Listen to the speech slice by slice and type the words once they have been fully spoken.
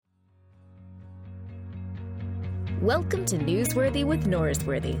Welcome to Newsworthy with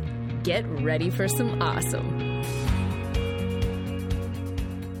Norsworthy. Get ready for some awesome.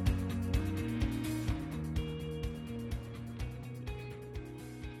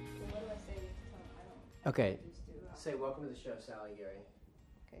 Okay. Say welcome to the show, Sally Gary.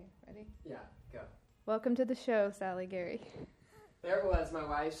 Okay, ready? Yeah, go. Welcome to the show, Sally Gary. There it was, my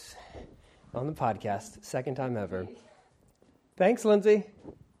wife's on the podcast. Second time ever. Thanks, Lindsay.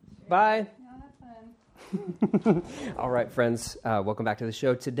 Bye. All right, friends. Welcome back to the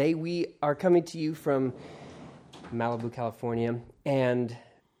show. Today we are coming to you from Malibu, California, and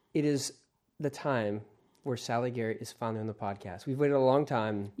it is the time where Sally Gary is finally on the podcast. We've waited a long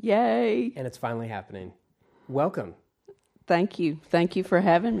time. Yay. And it's finally happening. Welcome. Thank you. Thank you for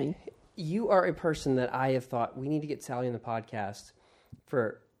having me. You are a person that I have thought we need to get Sally on the podcast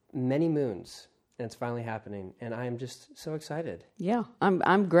for many moons, and it's finally happening, and I am just so excited. Yeah,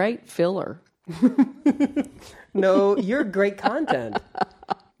 I'm great filler. No, you're great content.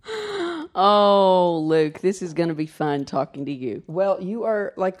 Oh, Luke, this is going to be fun talking to you. Well, you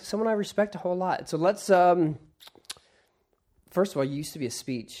are like someone I respect a whole lot. So let's, first of all, you used to be a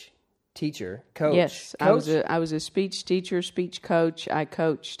speech teacher, coach. Yes, coach? I was a speech teacher, speech coach. I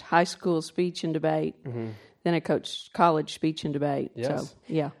coached high school speech and debate. Mm-hmm. Then I coached college speech and debate. Yes. So,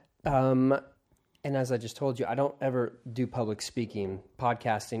 yeah. And as I just told you, I don't ever do public speaking,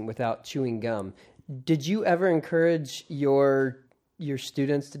 podcasting without chewing gum. Did you ever encourage your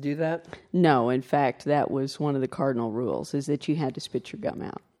students to do that? No, in fact, that was one of the cardinal rules, is that you had to spit your gum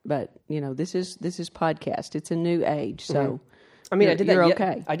out. But, you know, this is podcast. It's a new age, so mm-hmm. I mean, I did that.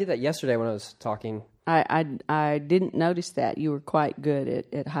 Okay. I did that yesterday when I was talking. I didn't notice that. You were quite good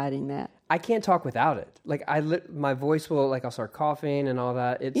at hiding that. I can't talk without it. Like my voice will, like, I'll start coughing and all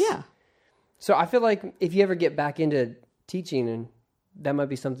that. Yeah. So I feel like if you ever get back into teaching, and that might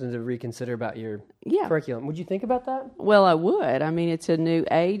be something to reconsider about your curriculum. Would you think about that? Well, I would. I mean, it's a new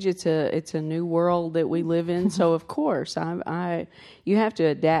age. It's a new world that we live in. So of course, you have to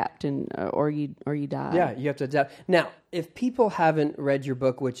adapt, and or you die. Yeah, you have to adapt. Now, if people haven't read your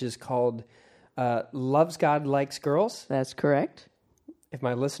book, which is called "Loves God Likes Girls," That's correct. If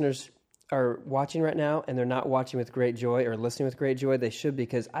my listeners are watching right now and they're not watching with great joy or listening with great joy, they should,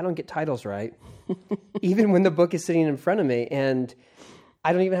 because I don't get titles right, even when the book is sitting in front of me, and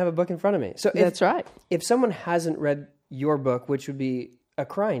I don't even have a book in front of me. So That's right. If someone hasn't read your book, which would be a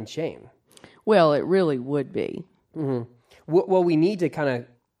crying shame. Well, it really would be. Mm-hmm. Well, we need to kind of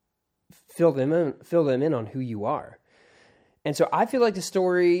fill them in on who you are. And so I feel like the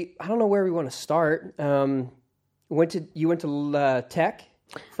story, I don't know where we want to start. You went to Tech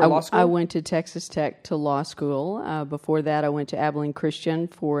for law school? I went to Texas Tech to law school. Before that, I went to Abilene Christian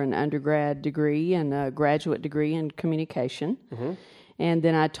for an undergrad degree and a graduate degree in communication. Mm-hmm. And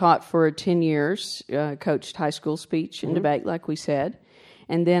then I taught for 10 years, coached high school speech and debate, like we said.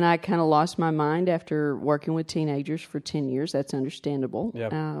 And then I kind of lost my mind after working with teenagers for 10 years. That's understandable.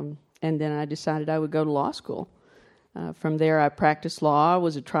 Yep. And then I decided I would go to law school. From there, I practiced law,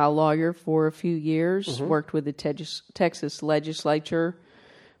 was a trial lawyer for a few years, worked with the Texas legislature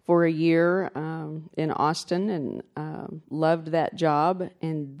for a year in Austin, and loved that job,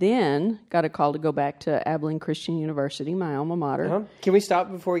 and then got a call to go back to Abilene Christian University, my alma mater. Uh-huh. Can we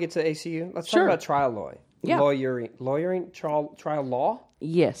stop before we get to ACU? Let's talk about trial law. Yeah. Lawyering, trial law?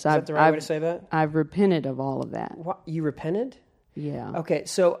 Yes. Is that the right way to say that? I've repented of all of that. What? You repented? Yeah. Okay,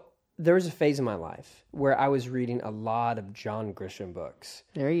 so there was a phase in my life where I was reading a lot of John Grisham books.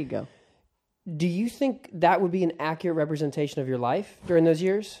 There you go. Do you think that would be an accurate representation of your life during those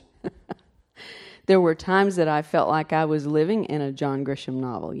years? There were times that I felt like I was living in a John Grisham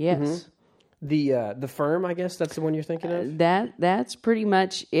novel, yes. Mm-hmm. The Firm, I guess, that's the one you're thinking of? That's pretty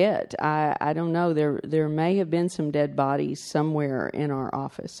much it. I don't know. There may have been some dead bodies somewhere in our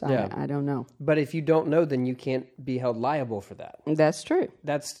office. I don't know. But if you don't know, then you can't be held liable for that. That's true.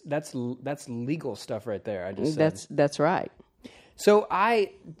 That's legal stuff right there. I just said. That's right. So I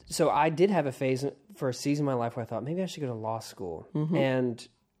did have a phase for a season of my life where I thought maybe I should go to law school, and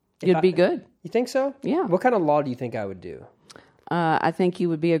You'd be good. You think so? Yeah. What kind of law do you think I would do? I think you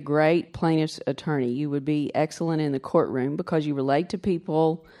would be a great plaintiff's attorney. You would be excellent in the courtroom because you relate to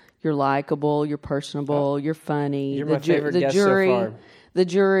people. You're likable. You're personable. You're funny. You're my favorite guest so far. The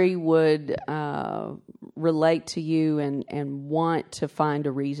jury would relate to you and want to find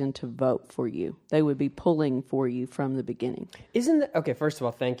a reason to vote for you. They would be pulling for you from the beginning. Okay, first of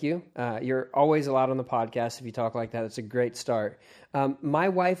all, thank you. You're always allowed on the podcast if you talk like that. It's a great start. My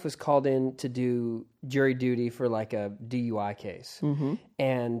wife was called in to do jury duty for like a DUI case. Mm-hmm.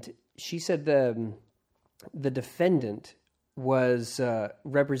 And she said the defendant was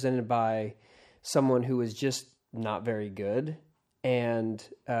represented by someone who was just not very good. And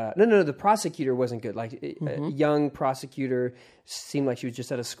no, the prosecutor wasn't good. Like a young prosecutor, seemed like she was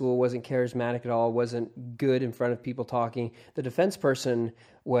just out of school, wasn't charismatic at all, wasn't good in front of people talking. The defense person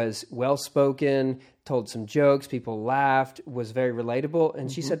was well-spoken, told some jokes, people laughed, was very relatable.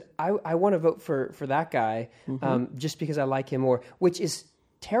 And she said, I want to vote for that guy just because I like him more, which is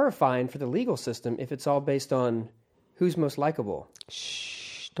terrifying for the legal system if it's all based on who's most likable.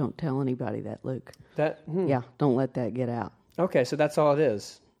 Shh, don't tell anybody that, Luke. Yeah, don't let that get out. Okay, so that's all it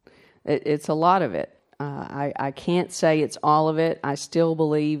is. It's a lot of it. I can't say it's all of it. I still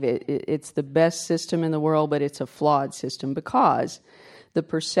believe it's the best system in the world, but it's a flawed system because the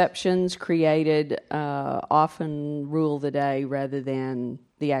perceptions created often rule the day rather than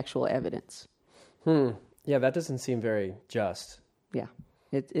the actual evidence. Yeah, that doesn't seem very just. Yeah,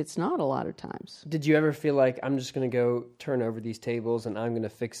 it's not a lot of times. Did you ever feel like I'm just going to go turn over these tables and I'm going to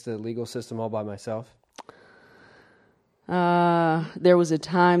fix the legal system all by myself? There was a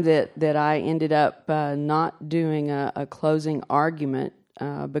time that I ended up not doing a closing argument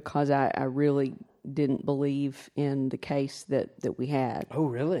because I really didn't believe in the case that we had. Oh,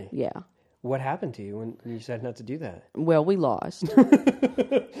 really? Yeah. What happened to you when you decided not to do that? Well, we lost.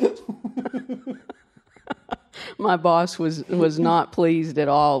 My boss was not pleased at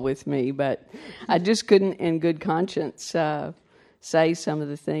all with me, but I just couldn't, in good conscience, say some of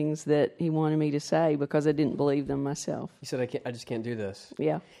the things that he wanted me to say because I didn't believe them myself. You said, I just can't do this.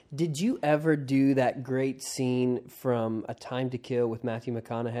 Yeah. Did you ever do that great scene from A Time to Kill with Matthew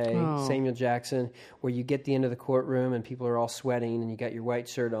McConaughey, Samuel Jackson, where you get the end of the courtroom and people are all sweating and you got your white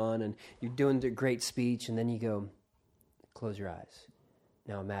shirt on and you're doing the great speech and then you go, close your eyes.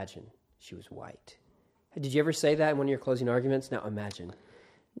 Now imagine she was white. Did you ever say that in one of your closing arguments? Now imagine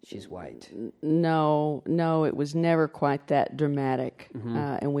she's white. No, it was never quite that dramatic,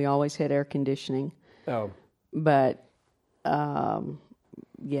 and we always had air conditioning. Oh, but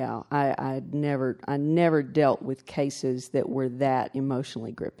yeah, I never dealt with cases that were that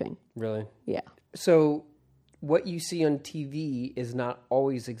emotionally gripping. really? Yeah, So what you see on TV is not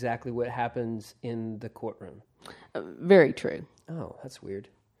always exactly what happens in the courtroom. very true. Oh, that's weird.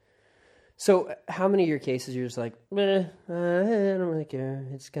 So how many of your cases you're just like, I don't really care.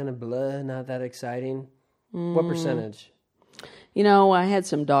 It's kind of blah, not that exciting. What percentage? You know, I had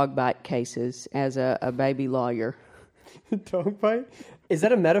some dog bite cases as a baby lawyer. Dog bite? Is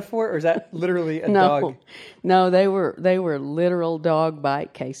that a metaphor or is that literally a No, dog? no, they were literal dog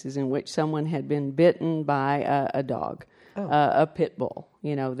bite cases in which someone had been bitten by a dog, a pit bull.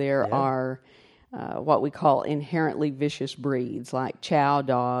 You know, there are what we call inherently vicious breeds like chow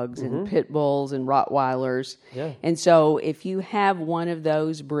dogs and pit bulls and Rottweilers. Yeah. And so if you have one of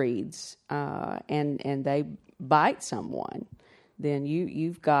those breeds and they bite someone, then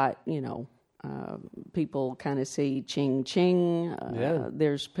you've got, people kind of see ching ching.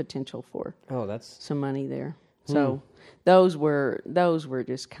 There's potential for some money there. So those were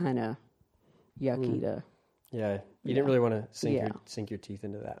just kind of yucky to. Yeah, you didn't really want to sink your teeth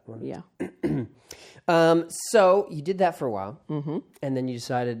into that one. Yeah. So you did that for a while, and then you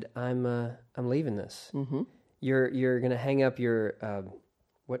decided I'm leaving this. You're going to hang up your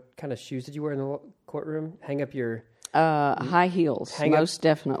what kind of shoes did you wear in the courtroom? Hang up your high heels, most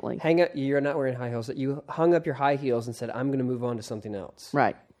definitely. Hang up. You're not wearing high heels. You hung up your high heels and said, "I'm going to move on to something else."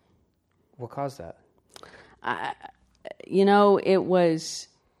 Right. What caused that?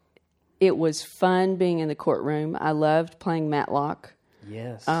 It was fun being in the courtroom. I loved playing Matlock.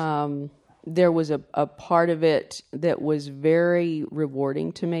 Yes. There was a part of it that was very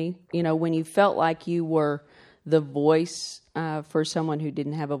rewarding to me. You know, when you felt like you were the voice for someone who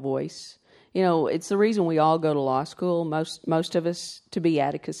didn't have a voice. You know, it's the reason we all go to law school, most of us, to be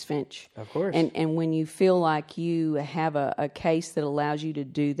Atticus Finch. Of course. And when you feel like you have a case that allows you to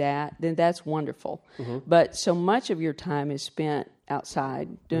do that, then that's wonderful. But so much of your time is spent outside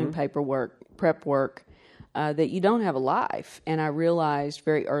doing paperwork, prep work, that you don't have a life. And I realized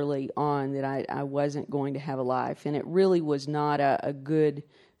very early on that I wasn't going to have a life. And it really was not a good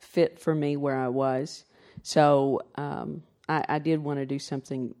fit for me where I was. So I did want to do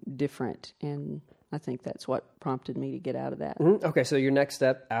something different. And I think that's what prompted me to get out of that. Okay, so your next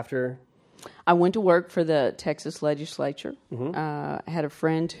step after... I went to work for the Texas legislature. I had a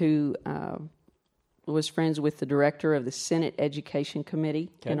friend who was friends with the director of the Senate Education Committee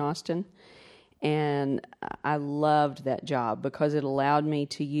in Austin. And I loved that job because it allowed me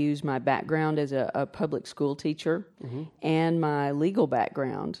to use my background as a public school teacher and my legal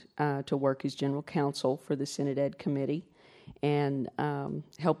background to work as general counsel for the Senate Ed Committee and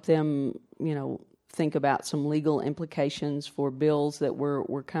help them, think about some legal implications for bills that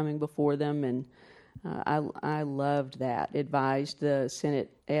were coming before them and I loved that. Advised the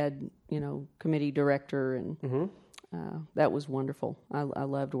Senate Ed, committee director, and that was wonderful. I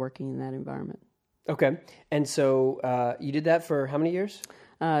loved working in that environment. Okay. And so you did that for how many years?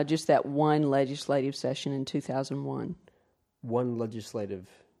 Just that one legislative session in 2001. One legislative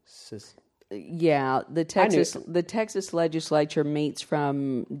Yeah, the Texas legislature meets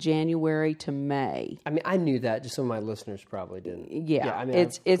from January to May. I mean, I knew that. Just some of my listeners probably didn't. Yeah, I mean,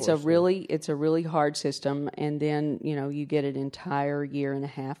 it's a really hard system, and then you get an entire year and a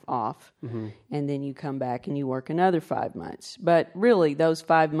half off, and then you come back and you work another 5 months. But really, those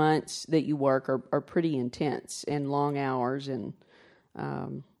 5 months that you work are pretty intense and long hours, and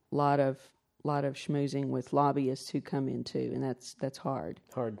lot of schmoozing with lobbyists who come in too, and that's hard.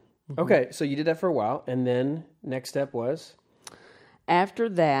 Okay, so you did that for a while, and then next step was? After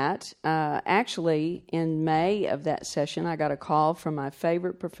that, actually, in May of that session, I got a call from my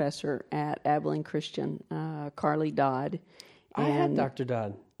favorite professor at Abilene Christian, Carly Dodd. I had Dr.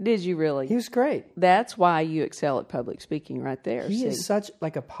 Dodd. Did you really? He was great. That's why you excel at public speaking right there. He is such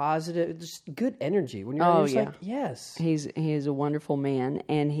like a positive, just good energy. When you're like, yes. He is a wonderful man,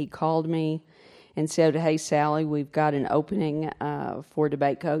 and he called me and said, "Hey, Sally, we've got an opening for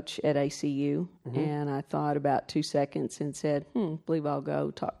debate coach at ACU." And I thought about 2 seconds and said, believe I'll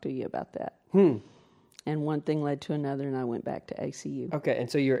go talk to you about that. And one thing led to another, and I went back to ACU. Okay, and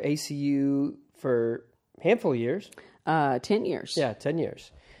so you're ACU for a handful of years? 10 years. Yeah, 10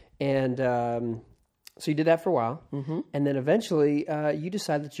 years. And so you did that for a while. And then eventually you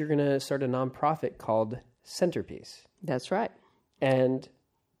decided that you're going to start a nonprofit called Centerpiece. That's right. And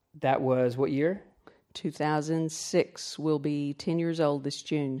that was what year? 2006. Will be 10 years old this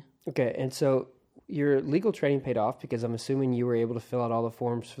June. Okay, and so your legal training paid off because I'm assuming you were able to fill out all the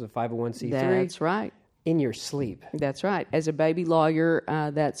forms for the 501c3. That's right. In your sleep. That's right. As a baby lawyer,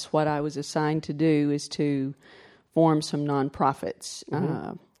 that's what I was assigned to do, is to form some nonprofits.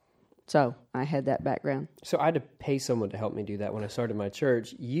 So I had that background. So I had to pay someone to help me do that when I started my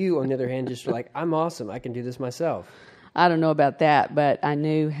church. You, on the other hand, just were like, I'm awesome. I can do this myself. I don't know about that, but I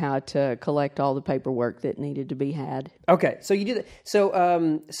knew how to collect all the paperwork that needed to be had. Okay, so you did that. So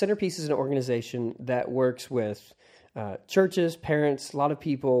Centerpiece is an organization that works with churches, parents, a lot of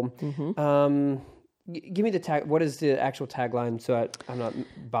people. Give me the tag. What is the actual tagline so I'm not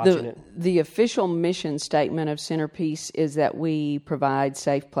botching it? The official mission statement of Centerpiece is that we provide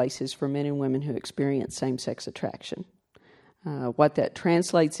safe places for men and women who experience same-sex attraction. What that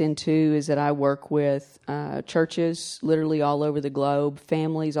translates into is that I work with churches literally all over the globe,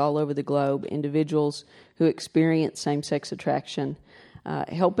 families all over the globe, individuals who experience same-sex attraction,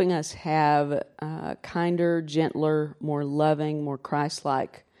 helping us have kinder, gentler, more loving, more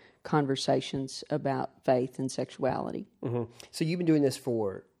Christ-like conversations about faith and sexuality. So you've been doing this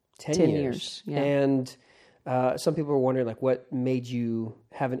for 10 years. Yeah. And some people are wondering, like, what made you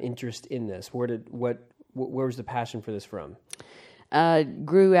have an interest in this? Where was the passion for this from?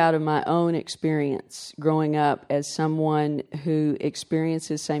 Grew out of my own experience growing up as someone who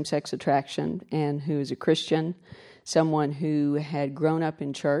experiences same-sex attraction and who is a Christian, someone who had grown up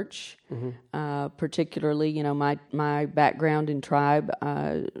in church, particularly, my background in Tribe,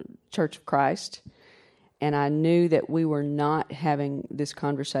 Church of Christ, and I knew that we were not having this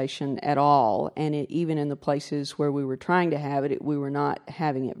conversation at all, and even in the places where we were trying to have it, we were not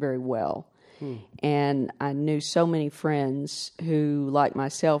having it very well. And I knew so many friends who, like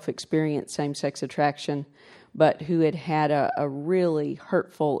myself, experienced same-sex attraction, but who had had a really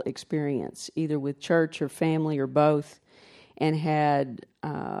hurtful experience, either with church or family or both, and had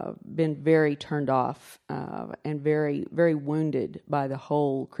been very turned off and very, very wounded by the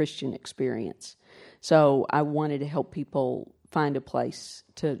whole Christian experience. So I wanted to help people find a place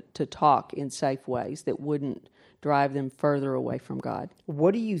to talk in safe ways that wouldn't drive them further away from God.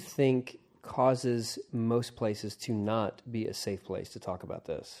 What do you think causes most places to not be a safe place to talk about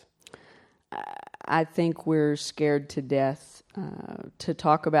this? I think we're scared to death to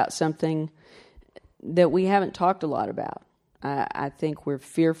talk about something that we haven't talked a lot about. I think we're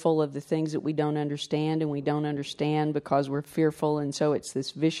fearful of the things that we don't understand, and we don't understand because we're fearful, and so it's this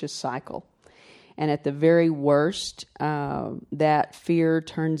vicious cycle. And at the very worst, that fear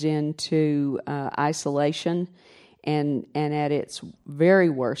turns into isolation, and at its very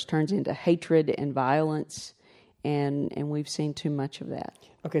worst turns into hatred and violence, and we've seen too much of that.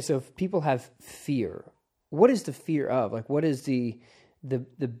 Okay, so if people have fear, what is the fear of? Like, what is the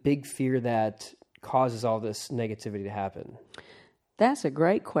big fear that causes all this negativity to happen? That's a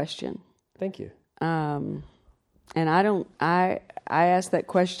great question. Thank you. And I ask that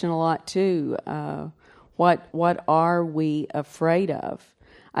question a lot too. What are we afraid of?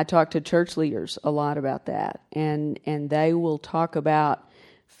 I talk to church leaders a lot about that, and they will talk about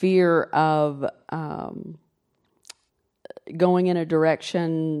fear of going in a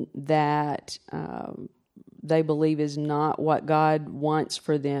direction that they believe is not what God wants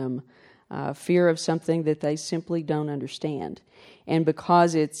for them, fear of something that they simply don't understand. And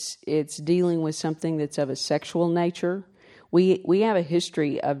because it's dealing with something that's of a sexual nature, we have a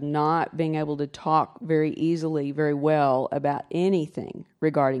history of not being able to talk very easily, very well about anything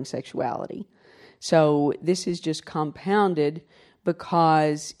regarding sexuality. So this is just compounded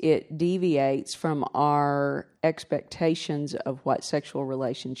because it deviates from our expectations of what sexual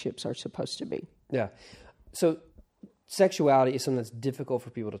relationships are supposed to be. Yeah. So sexuality is something that's difficult for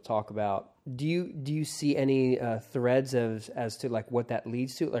people to talk about. Do you see any threads as to like what that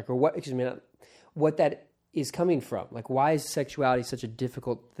leads to, like, or what that is coming from? Like, why is sexuality such a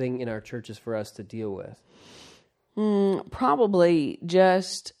difficult thing in our churches for us to deal with? Probably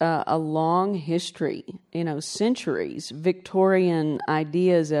just a long history, centuries, Victorian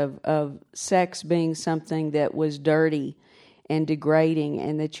ideas of sex being something that was dirty and degrading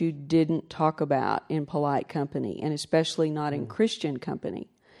and that you didn't talk about in polite company, and especially not in Christian company,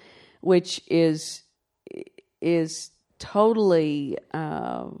 which is totally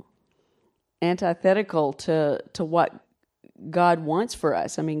antithetical to what God wants for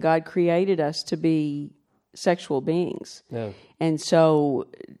us. I mean, God created us to be sexual beings. Yeah. And so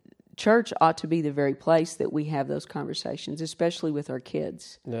church ought to be the very place that we have those conversations, especially with our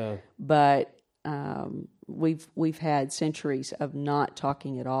kids. Yeah. But we've had centuries of not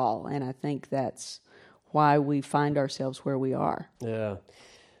talking at all, and I think that's why we find ourselves where we are. Yeah.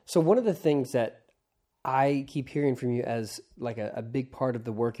 So one of the things that I keep hearing from you as like a big part of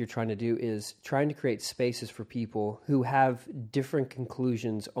the work you're trying to do is trying to create spaces for people who have different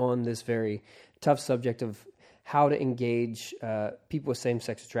conclusions on this very tough subject of how to engage people with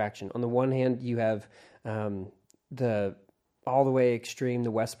same-sex attraction. On the one hand, you have the all the way extreme,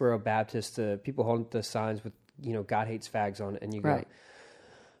 the Westboro Baptist, people holding the signs with, God hates fags on it, and you go, right.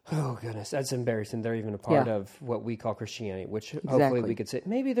 Oh, goodness, that's embarrassing. They're even a part of what we call Christianity, which hopefully we could say,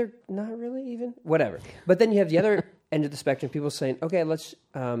 maybe they're not really even, whatever. But then you have the other end of the spectrum, people saying, okay, let's,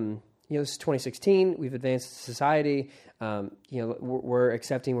 this is 2016, we've advanced society, we're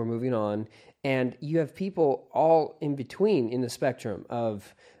accepting, we're moving on. And you have people all in between in the spectrum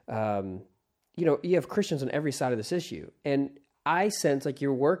of, you have Christians on every side of this issue. And I sense like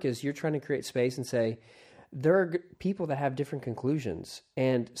your work is you're trying to create space and say, there are people that have different conclusions,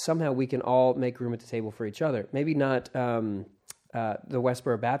 and somehow we can all make room at the table for each other. Maybe not the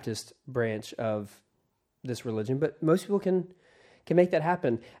Westboro Baptist branch of this religion, but most people can make that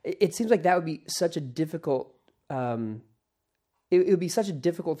happen. It seems like that would be such a difficult. It would be such a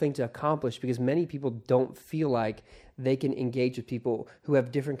difficult thing to accomplish because many people don't feel like they can engage with people who have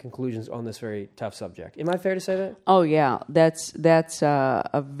different conclusions on this very tough subject. Am I fair to say that? Oh, yeah. That's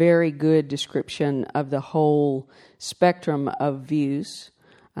a very good description of the whole spectrum of views.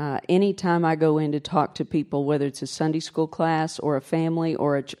 Anytime I go in to talk to people, whether it's a Sunday school class or a family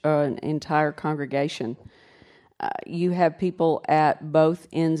or an entire congregation, you have people at both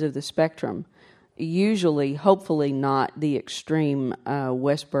ends of the spectrum. Usually, hopefully not the extreme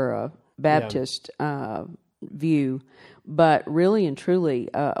Westboro Baptist view, but really and truly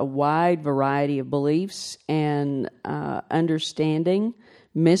a wide variety of beliefs and understanding,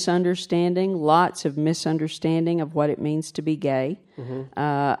 misunderstanding, lots of misunderstanding of what it means to be gay,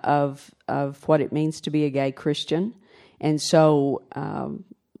 of what it means to be a gay Christian. And so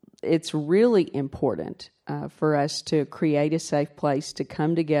it's really important for us to create a safe place to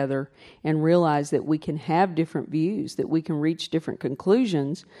come together and realize that we can have different views, that we can reach different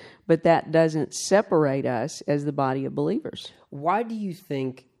conclusions, but that doesn't separate us as the body of believers. Why do you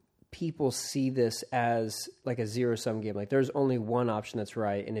think people see this as like a zero-sum game? Like there's only one option that's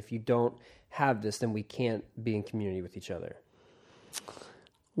right, and if you don't have this, then we can't be in community with each other.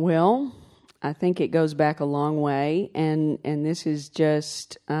 Well, I think it goes back a long way, and this is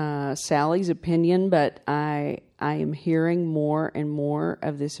just Sally's opinion, but I am hearing more and more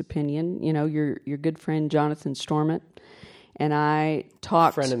of this opinion. Your good friend Jonathan Stormont and I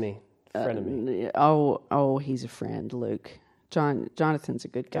talked. Friend of me. Oh, he's a friend, Luke. Jonathan's a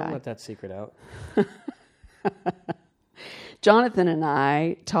good guy. Don't let that secret out. Jonathan and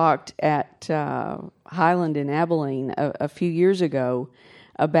I talked at Highland in Abilene a few years ago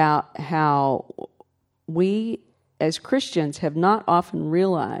about how we as Christians have not often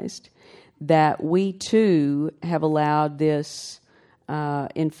realized that we too have allowed this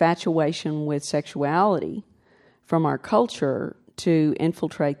infatuation with sexuality from our culture to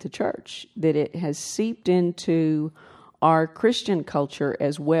infiltrate the church, that it has seeped into our Christian culture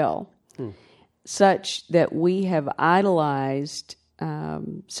as well, such that we have idolized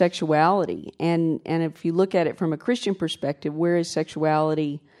sexuality. And if you look at it from a Christian perspective, where is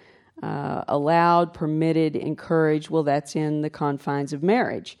sexuality allowed, permitted, encouraged? Well, that's in the confines of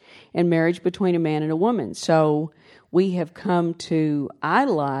marriage, and marriage between a man and a woman. So we have come to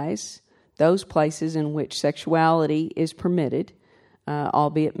idolize those places in which sexuality is permitted,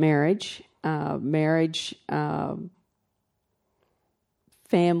 albeit marriage,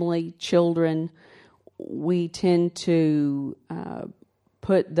 family, children. We tend to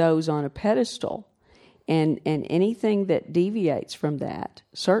put those on a pedestal, and anything that deviates from that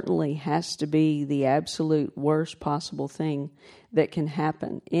certainly has to be the absolute worst possible thing that can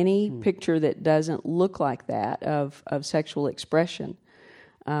happen. Any picture that doesn't look like that of sexual expression,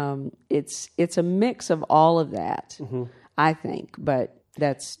 it's a mix of all of that, I think, but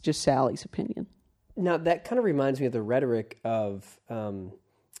that's just Sally's opinion. Now, that kind of reminds me of the rhetoric of,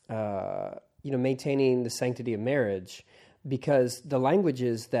 maintaining the sanctity of marriage, because the language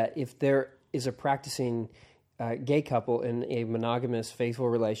is that if there is a practicing gay couple in a monogamous, faithful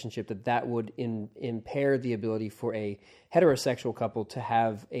relationship, that would impair the ability for a heterosexual couple to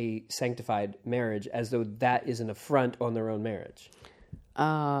have a sanctified marriage, as though that is an affront on their own marriage.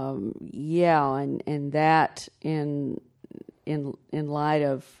 And that in light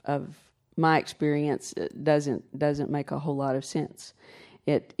of my experience, it doesn't make a whole lot of sense.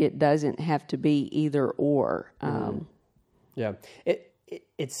 It doesn't have to be either or. Yeah,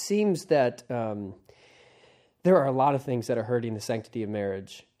 it seems that there are a lot of things that are hurting the sanctity of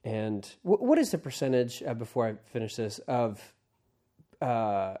marriage. And what is the percentage, before I finish this, of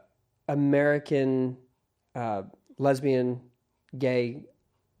American lesbian, gay,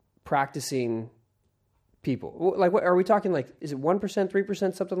 practicing people? Like, what are we talking? Like, is it 1%,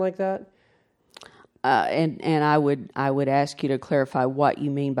 3%, something like that? And I would ask you to clarify what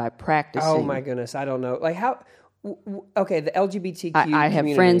you mean by practicing. Oh my goodness, I don't know. Like how? Okay, the LGBTQ. I have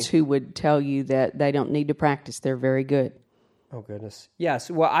community. friends who would tell you that they don't need to practice; they're very good. Oh goodness,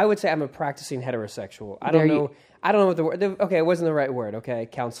 yes. Well, I would say I'm a practicing heterosexual. I don't know what the word. Okay, it wasn't the right word. Okay,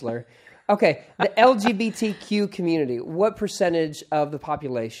 counselor. Okay, the LGBTQ community. What percentage of the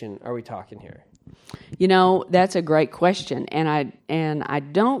population are we talking here? You know, that's a great question, and I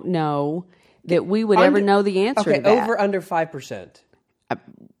don't know that we would ever know the answer to that. Over under 5%.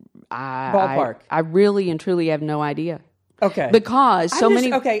 Ballpark. I really and truly have no idea. Okay. Because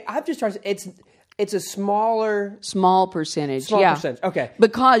many. Okay, I'm just trying to. It's a small percentage. Percentage. Okay.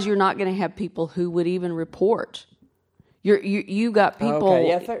 Because you're not going to have people who would even report. You got people. Okay.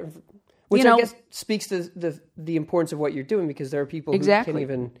 Yeah. Which I guess speaks to the importance of what you're doing, because there are people who can't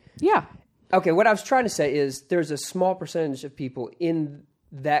even. Yeah. Okay. What I was trying to say is there's a small percentage of people in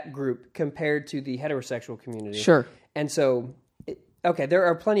that group compared to the heterosexual community. Sure. And so, there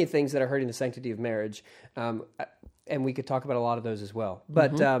are plenty of things that are hurting the sanctity of marriage, and we could talk about a lot of those as well.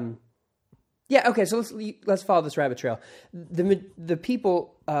 But so let's follow this rabbit trail. The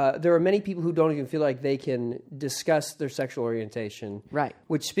people, there are many people who don't even feel like they can discuss their sexual orientation, right?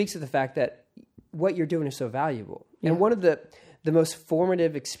 Which speaks to the fact that what you're doing is so valuable. Yeah. And one of the most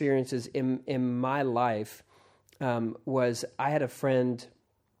formative experiences in my life was I had a friend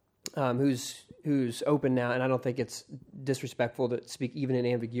who's open now, and I don't think it's disrespectful to speak even in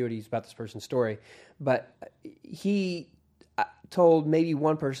ambiguities about this person's story, but he told maybe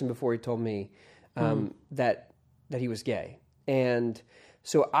one person before he told me that he was gay. And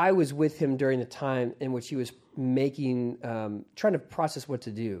so I was with him during the time in which he was trying to process what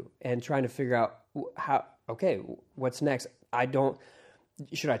to do and trying to figure out what's next?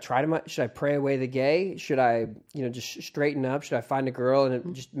 Should I pray away the gay? Should I, just straighten up? Should I find a girl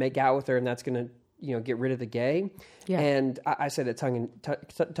and just make out with her, and that's going to, get rid of the gay? Yeah. And I said that tongue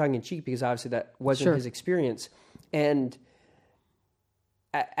in cheek, because obviously that wasn't his experience. And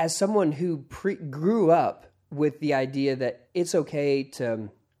as someone who grew up with the idea that it's okay to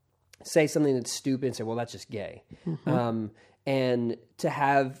say something that's stupid and say, well, that's just gay. Mm-hmm. And to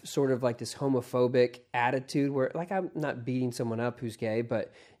have sort of like this homophobic attitude where, like, I'm not beating someone up who's gay,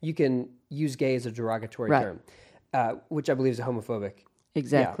 but you can use gay as a derogatory term, which I believe is homophobic.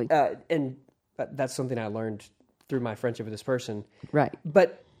 Exactly. Yeah. And that's something I learned through my friendship with this person. Right.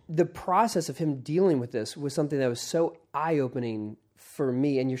 But the process of him dealing with this was something that was so eye-opening for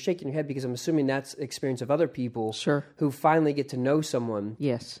me. And you're shaking your head because I'm assuming that's the experience of other people who finally get to know someone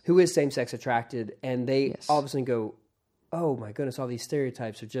who is same-sex attracted, and they all of a sudden go, oh my goodness, all these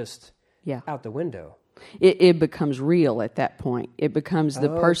stereotypes are just out the window. It becomes real at that point. It becomes the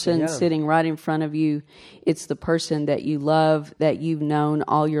person sitting right in front of you. It's the person that you love, that you've known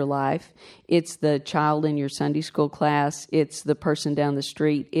all your life. It's the child in your Sunday school class. It's the person down the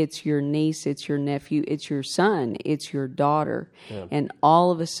street. It's your niece. It's your nephew. It's your son. It's your daughter. Yeah. And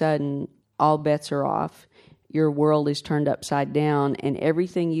all of a sudden, all bets are off. Your world is turned upside down, and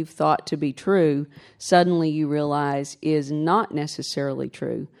everything you've thought to be true, suddenly you realize is not necessarily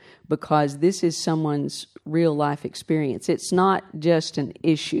true, because this is someone's real life experience. It's not just an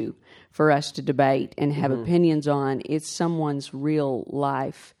issue for us to debate and have opinions on. It's someone's real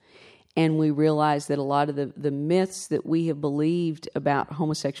life. And we realize that a lot of the myths that we have believed about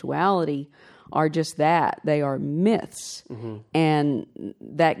homosexuality are just that. They are myths. And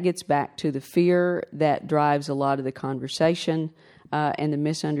that gets back to the fear that drives a lot of the conversation and the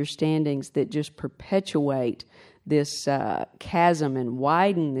misunderstandings that just perpetuate this chasm and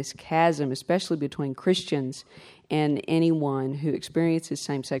widen this chasm, especially between Christians and anyone who experiences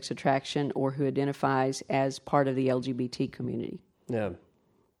same-sex attraction or who identifies as part of the LGBT community. Yeah.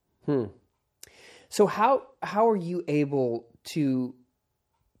 So how are you able to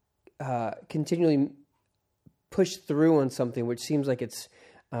continually push through on something which seems like it's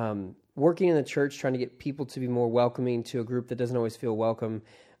working in the church, trying to get people to be more welcoming to a group that doesn't always feel welcome?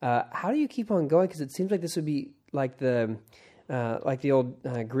 How do you keep on going? Because it seems like this would be like the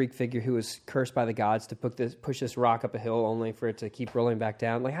old Greek figure who was cursed by the gods to push this rock up a hill only for it to keep rolling back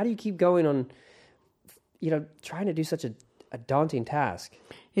down. Like, how do you keep going on, trying to do such a daunting task?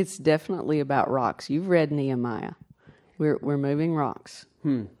 It's definitely about rocks. You've read Nehemiah. We're moving rocks.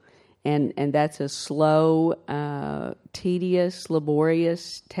 And that's a slow, tedious,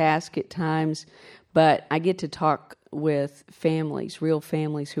 laborious task at times. But I get to talk with families, real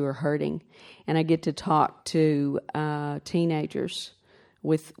families who are hurting. And I get to talk to teenagers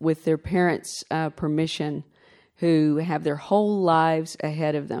with their parents' permission, who have their whole lives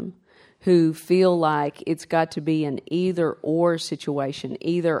ahead of them, who feel like it's got to be an either-or situation.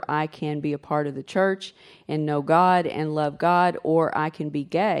 Either I can be a part of the church and know God and love God, or I can be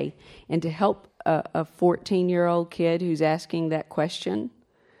gay. And to help a 14-year-old kid who's asking that question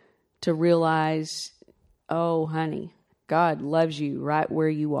to realize, oh, honey, God loves you right where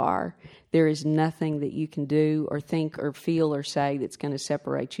you are. There is nothing that you can do or think or feel or say that's going to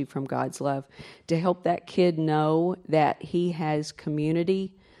separate you from God's love. To help that kid know that he has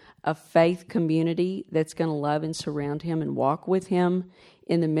community, a faith community that's going to love and surround him and walk with him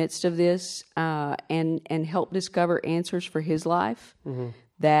in the midst of this, and help discover answers for his life,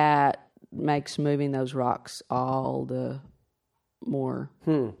 that makes moving those rocks all the more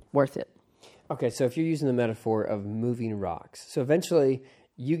worth it. Okay, so if you're using the metaphor of moving rocks, so eventually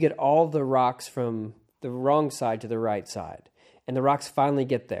you get all the rocks from the wrong side to the right side, and the rocks finally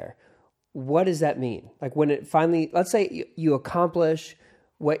get there. What does that mean? Like, when it finally, let's say you accomplish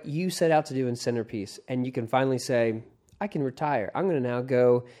what you set out to do in Centerpiece, and you can finally say, I can retire. I'm going to now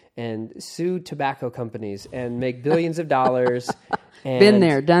go and sue tobacco companies and make billions of dollars. And, been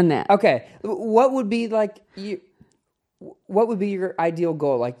there, done that. Okay. What would be what would be your ideal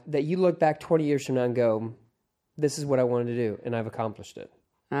goal? Like, that you look back 20 years from now and go, this is what I wanted to do, and I've accomplished it.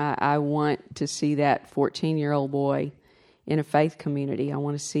 I want to see that 14-year-old boy in a faith community. I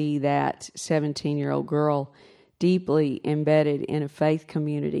want to see that 17-year-old girl deeply embedded in a faith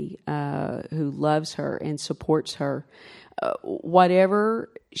community who loves her and supports her.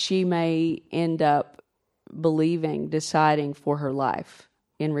 Whatever she may end up believing, deciding for her life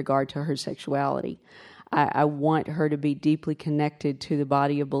in regard to her sexuality, I want her to be deeply connected to the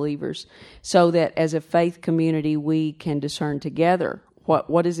body of believers, so that as a faith community we can discern together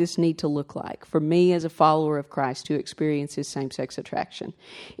what does this need to look like for me as a follower of Christ who experiences same-sex attraction.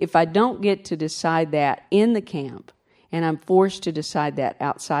 If I don't get to decide that in the camp, and I'm forced to decide that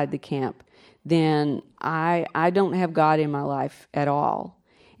outside the camp, then I don't have God in my life at all.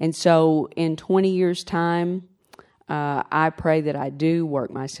 And so in 20 years' time, I pray that I do work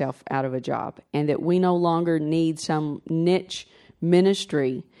myself out of a job, and that we no longer need some niche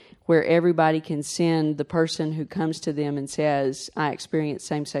ministry where everybody can send the person who comes to them and says, I experience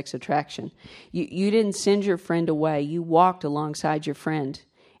same-sex attraction. You didn't send your friend away. You walked alongside your friend,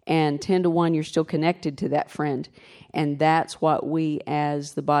 and 10-1, you're still connected to that friend. And that's what we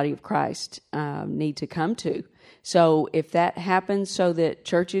as the body of Christ need to come to. So if that happens so that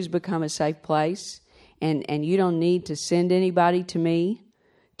churches become a safe place, and you don't need to send anybody to me,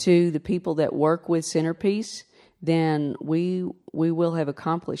 to the people that work with Centerpiece, then we will have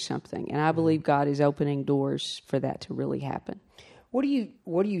accomplished something. And I believe God is opening doors for that to really happen. What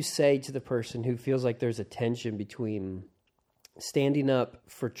do you say to the person who feels like there's a tension between standing up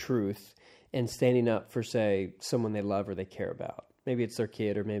for truth and standing up for, say, someone they love or they care about. Maybe it's their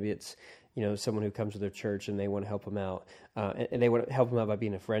kid, or maybe it's, someone who comes to their church and they want to help them out, and they want to help them out by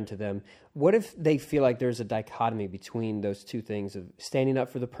being a friend to them. What if they feel like there's a dichotomy between those two things of standing up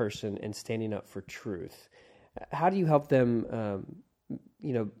for the person and standing up for truth? How do you help them,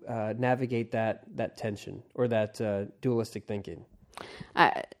 navigate that tension or that dualistic thinking?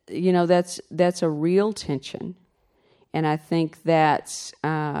 That's a real tension. And I think that's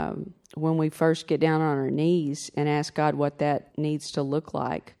when we first get down on our knees and ask God what that needs to look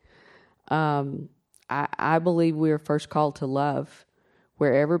like. I believe we are first called to love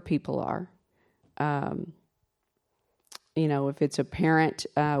wherever people are. If it's a parent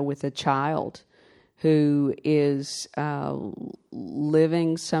with a child who is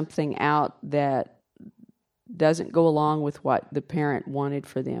living something out that doesn't go along with what the parent wanted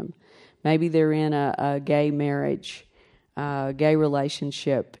for them. Maybe they're in a gay marriage, gay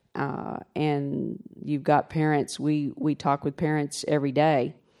relationship, and you've got parents. We talk with parents every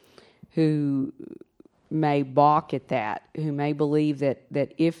day who may balk at that, who may believe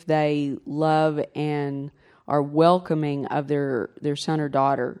that if they love and are welcoming of their son or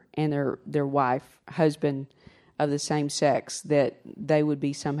daughter and their wife, husband of the same sex, that they would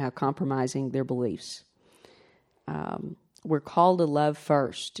be somehow compromising their beliefs. We're called to love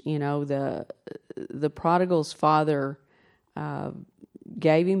first. The prodigal's father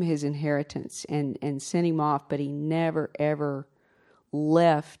gave him his inheritance and sent him off, but he never, ever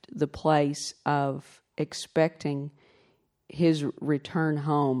left the place of expecting his return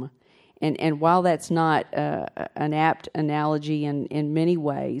home. And while that's not an apt analogy in many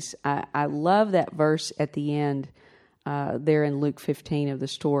ways, I love that verse at the end there in Luke 15 of the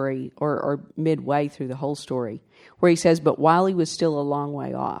story, or midway through the whole story, where he says, "But while he was still a long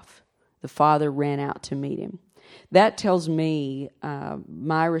way off, the father ran out to meet him." That tells me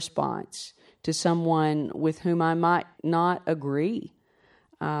my response to someone with whom I might not agree.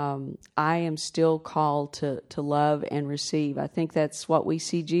 I am still called to love and receive. I think that's what we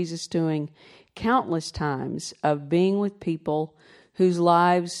see Jesus doing countless times, of being with people whose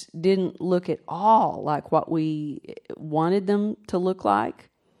lives didn't look at all like what we wanted them to look like,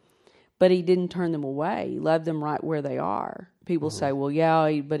 but he didn't turn them away. He loved them right where they are. People say, well,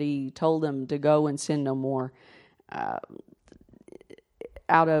 yeah, but he told them to go and sin no more.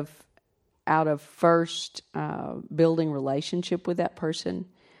 Out of first building relationship with that person,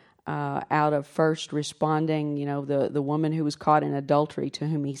 out of first responding, the woman who was caught in adultery, to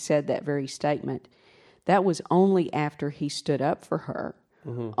whom he said that very statement, that was only after he stood up for her,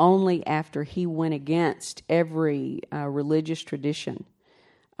 only after he went against every religious tradition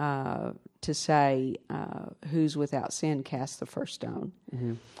to say, who's without sin, cast the first stone.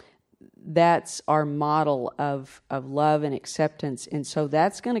 That's our model of love and acceptance. And so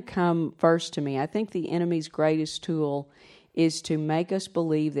that's going to come first to me. I think the enemy's greatest tool is to make us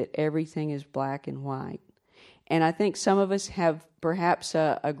believe that everything is black and white. And I think some of us have perhaps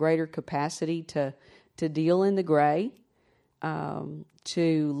a greater capacity to deal in the gray,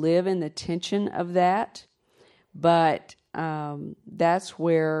 to live in the tension of that. But that's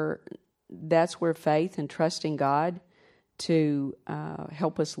where faith and trusting God to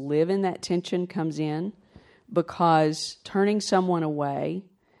help us live in that tension comes in, because turning someone away,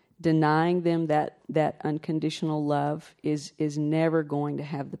 denying them that unconditional love is never going to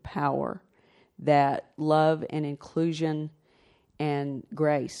have the power that love and inclusion and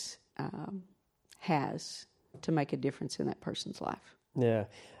grace has to make a difference in that person's life. Yeah.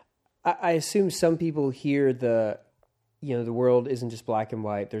 I assume some people hear the world isn't just black and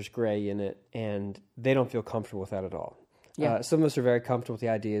white, there's gray in it, and they don't feel comfortable with that at all. Yeah. Some of us are very comfortable with the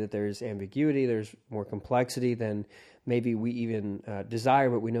idea that there's ambiguity, there's more complexity than maybe we even desire,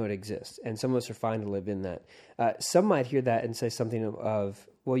 but we know it exists. And some of us are fine to live in that. Some might hear that and say something of,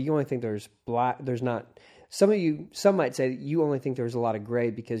 well, you only think there's black, there's not. Some might say you only think there's a lot of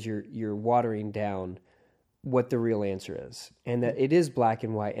gray because you're watering down what the real answer is, and that it is black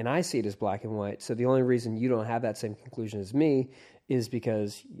and white, and I see it as black and white. So the only reason you don't have that same conclusion as me is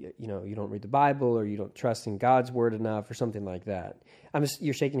because you don't read the Bible, or you don't trust in God's word enough, or something like that.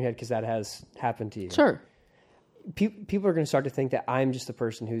 You're shaking your head because that has happened to you. Sure. People are going to start to think that I'm just the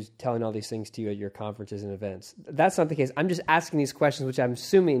person who's telling all these things to you at your conferences and events. That's not the case. I'm just asking these questions, which I'm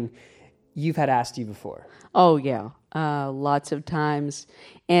assuming you've had asked you before. Oh, yeah. Lots of times.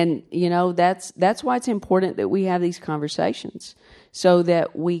 And, that's why it's important that we have these conversations, so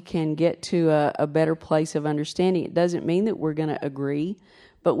that we can get to a better place of understanding. It doesn't mean that we're going to agree,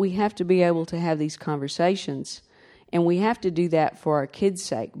 but we have to be able to have these conversations. And we have to do that for our kids'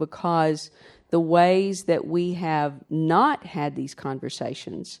 sake, because the ways that we have not had these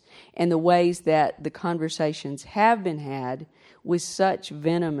conversations and the ways that the conversations have been had with such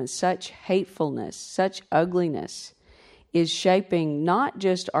venom and such hatefulness, such ugliness, is shaping not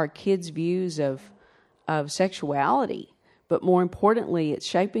just our kids' views of sexuality, but more importantly, it's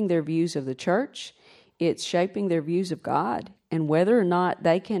shaping their views of the church. It's shaping their views of God and whether or not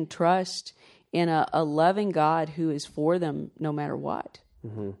they can trust in a loving God who is for them no matter what.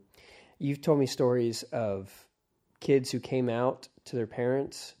 Mm-hmm. You've told me stories of kids who came out to their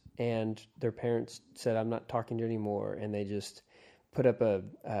parents and their parents said, I'm not talking to you anymore. And they just put up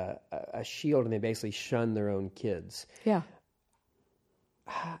a shield and they basically shun their own kids. Yeah.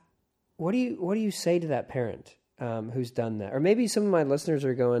 What do you say to that parent who's done that? Or maybe some of my listeners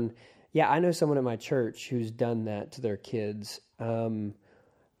are going, yeah, I know someone at my church who's done that to their kids. What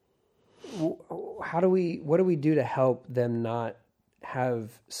do we do to help them not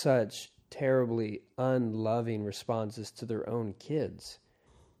have such terribly unloving responses to their own kids?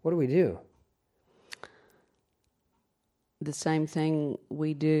 What do we do? The same thing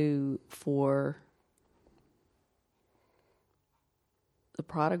we do for the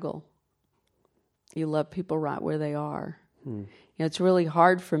prodigal. You love people right where they are. You know, it's really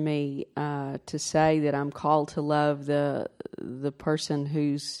hard for me to say that I'm called to love the person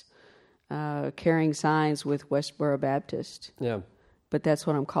who's carrying signs with Westboro Baptist. Yeah. But that's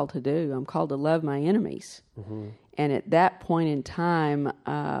what I'm called to do. I'm called to love my enemies. Mm-hmm. And at that point in time,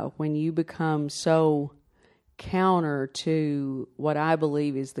 when you become so counter to what I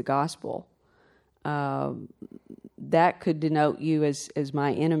believe is the gospel, that could denote you as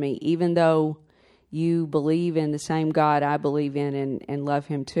my enemy, even though you believe in the same God I believe in and love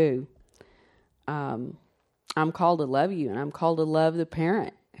him too. I'm called to love you, and I'm called to love the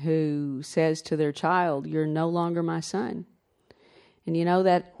parent who says to their child, you're no longer my son. And you know,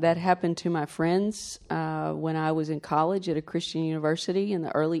 that happened to my friends when I was in college at a Christian university in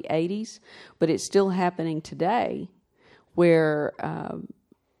the early 80s, but it's still happening today where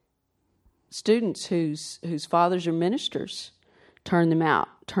students whose fathers are ministers turn them out,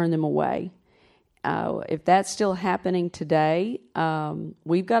 turn them away. If that's still happening today,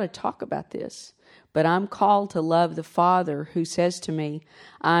 we've got to talk about this. But I'm called to love the father who says to me,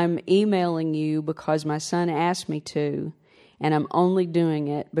 I'm emailing you because my son asked me to, and I'm only doing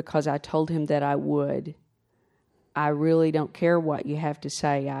it because I told him that I would. I really don't care what you have to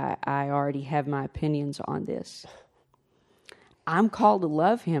say. I already have my opinions on this. I'm called to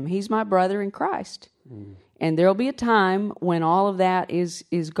love him. He's my brother in Christ. Mm. And there'll be a time when all of that is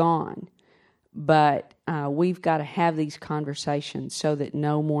gone. But we've got to have these conversations so that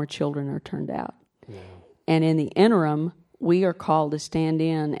no more children are turned out. Yeah. And in the interim, we are called to stand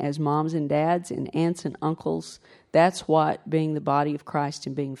in as moms and dads and aunts and uncles. That's what being the body of Christ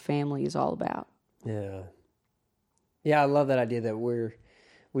and being family is all about. Yeah. Yeah, I love that idea that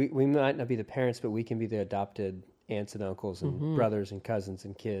we might not be the parents, but we can be the adopted aunts and uncles and brothers and cousins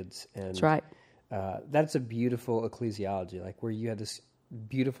and kids. And that's right. That's a beautiful ecclesiology, like where you have this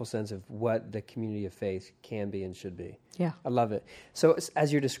beautiful sense of what the community of faith can be and should be. Yeah. I love it. So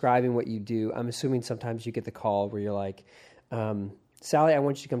as you're describing what you do, I'm assuming sometimes you get the call where you're like, Sally, I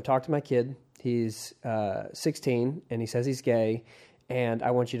want you to come talk to my kid. He's 16 and he says he's gay and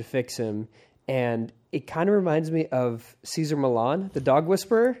I want you to fix him. And it kind of reminds me of Cesar Millan, the dog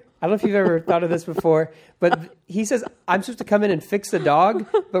whisperer. I don't know if you've ever thought of this before, but he says, I'm supposed to come in and fix the dog,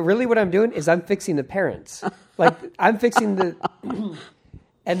 but really what I'm doing is I'm fixing the parents. Like, I'm fixing the...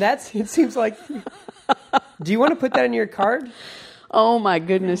 And it seems like... Do you want to put that in your card? Oh, my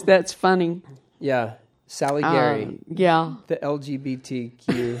goodness, that's funny. Yeah. Sally Gary. Yeah. The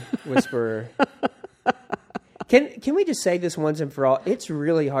LGBTQ whisperer. Can we just say this once and for all? It's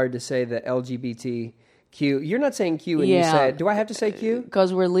really hard to say the LGBTQ. You're not saying Q when you say it. Do I have to say Q?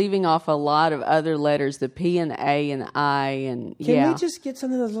 Because we're leaving off a lot of other letters, the P and the A and the I. And Can we just get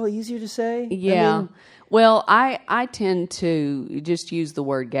something that's a little easier to say? Yeah. I mean, well, I tend to just use the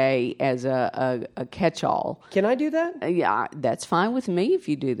word gay as a catch-all. Can I do that? Yeah, that's fine with me if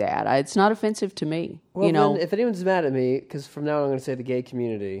you do that. It's not offensive to me. Well, then if anyone's mad at me, because from now on I'm going to say the gay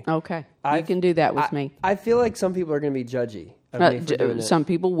community. Okay, you can do that with me. I feel like some people are going to be judgy. Some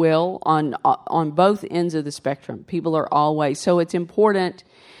people will on both ends of the spectrum. People are always, so it's important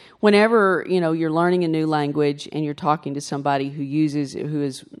whenever you're learning a new language and you're talking to somebody who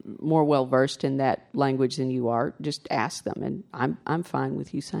is more well versed in that language than you are, just ask them, and I'm fine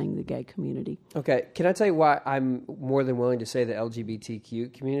with you saying the gay community. Okay, can I tell you why I'm more than willing to say the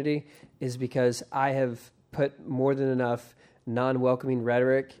LGBTQ community is because I have put more than enough non-welcoming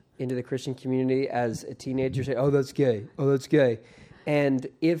rhetoric into the Christian community as a teenager, say, "Oh, that's gay. Oh, that's gay." And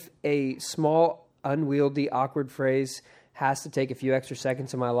if a small, unwieldy, awkward phrase has to take a few extra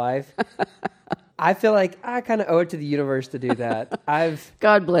seconds of my life, I feel like I kind of owe it to the universe to do that.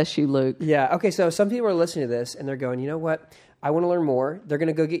 God bless you, Luke. Yeah. Okay. So some people are listening to this and they're going, you know what? I want to learn more. They're going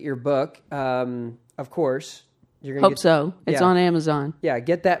to go get your book. Of course. You're going to Hope so. It's on Amazon. Yeah.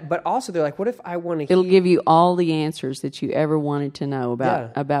 Get that. But also they're like, what if I want to It'll give you all the answers that you ever wanted to know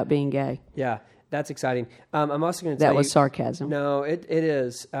about being gay. Yeah. That's exciting. I'm also going to tell you. That was sarcasm. No, it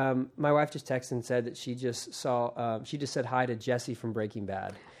is. My wife just texted and said that she just said hi to Jesse from Breaking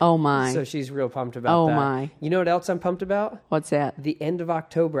Bad. Oh, my. So she's real pumped about that. Oh, my. You know what else I'm pumped about? What's that? The end of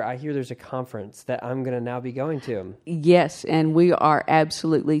October, I hear there's a conference that I'm going to now be going to. Yes, and we are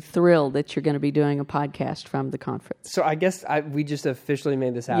absolutely thrilled that you're going to be doing a podcast from the conference. So I guess we just officially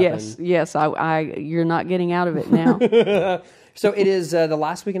made this happen. Yes. You're not getting out of it now. So it is the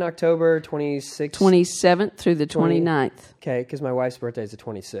last week in October, 26th? 27th through the 29th. Okay, because my wife's birthday is the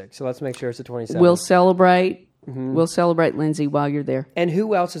 26th. So let's make sure it's the 27th. We'll celebrate. We'll celebrate Lindsay while you're there. And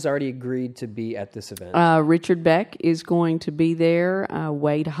who else has already agreed to be at this event? Richard Beck is going to be there.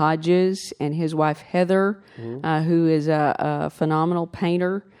 Wade Hodges and his wife Heather, who is a phenomenal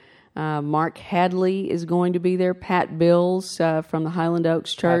painter. Mark Hadley is going to be there. Pat Bills from the Highland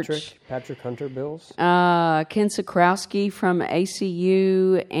Oaks Church. Patrick Hunter Bills. Ken Sakrowski from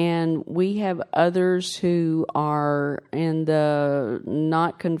ACU. And we have others who are in the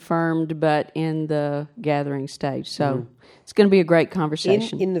not confirmed, but in the gathering stage. So it's going to be a great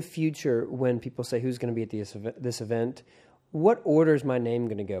conversation. In the future, when people say who's going to be at this event, what order is my name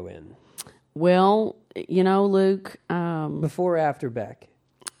going to go in? Well, Luke. Before or after Beck?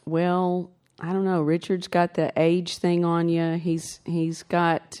 Well, I don't know. Richard's got the age thing on you. He's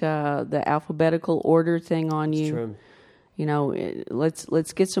got the alphabetical order thing on you. True.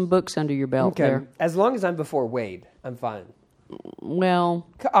 Let's get some books under your belt there. As long as I'm before Wade, I'm fine. Well,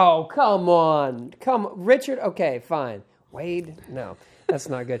 oh, come on, Richard. Okay, fine. Wade, no, that's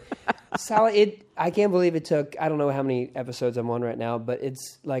not good. Sally, I can't believe it took. I don't know how many episodes I'm on right now, but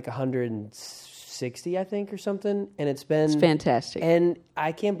it's like 160, I think, or something, and it's fantastic. And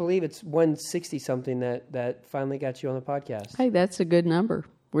I can't believe it's 160 something that finally got you on the podcast. Hey, that's a good number.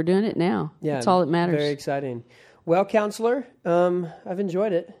 We're doing it now. Yeah, that's all that matters. Very exciting. Well, counselor, I've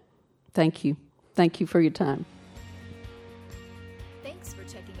enjoyed it. Thank you. Thank you for your time. Thanks for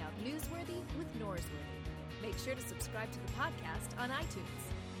checking out Newsworthy with Norsworthy. Make sure to subscribe to the podcast on iTunes.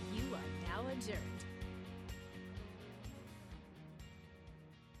 You are now adjourned.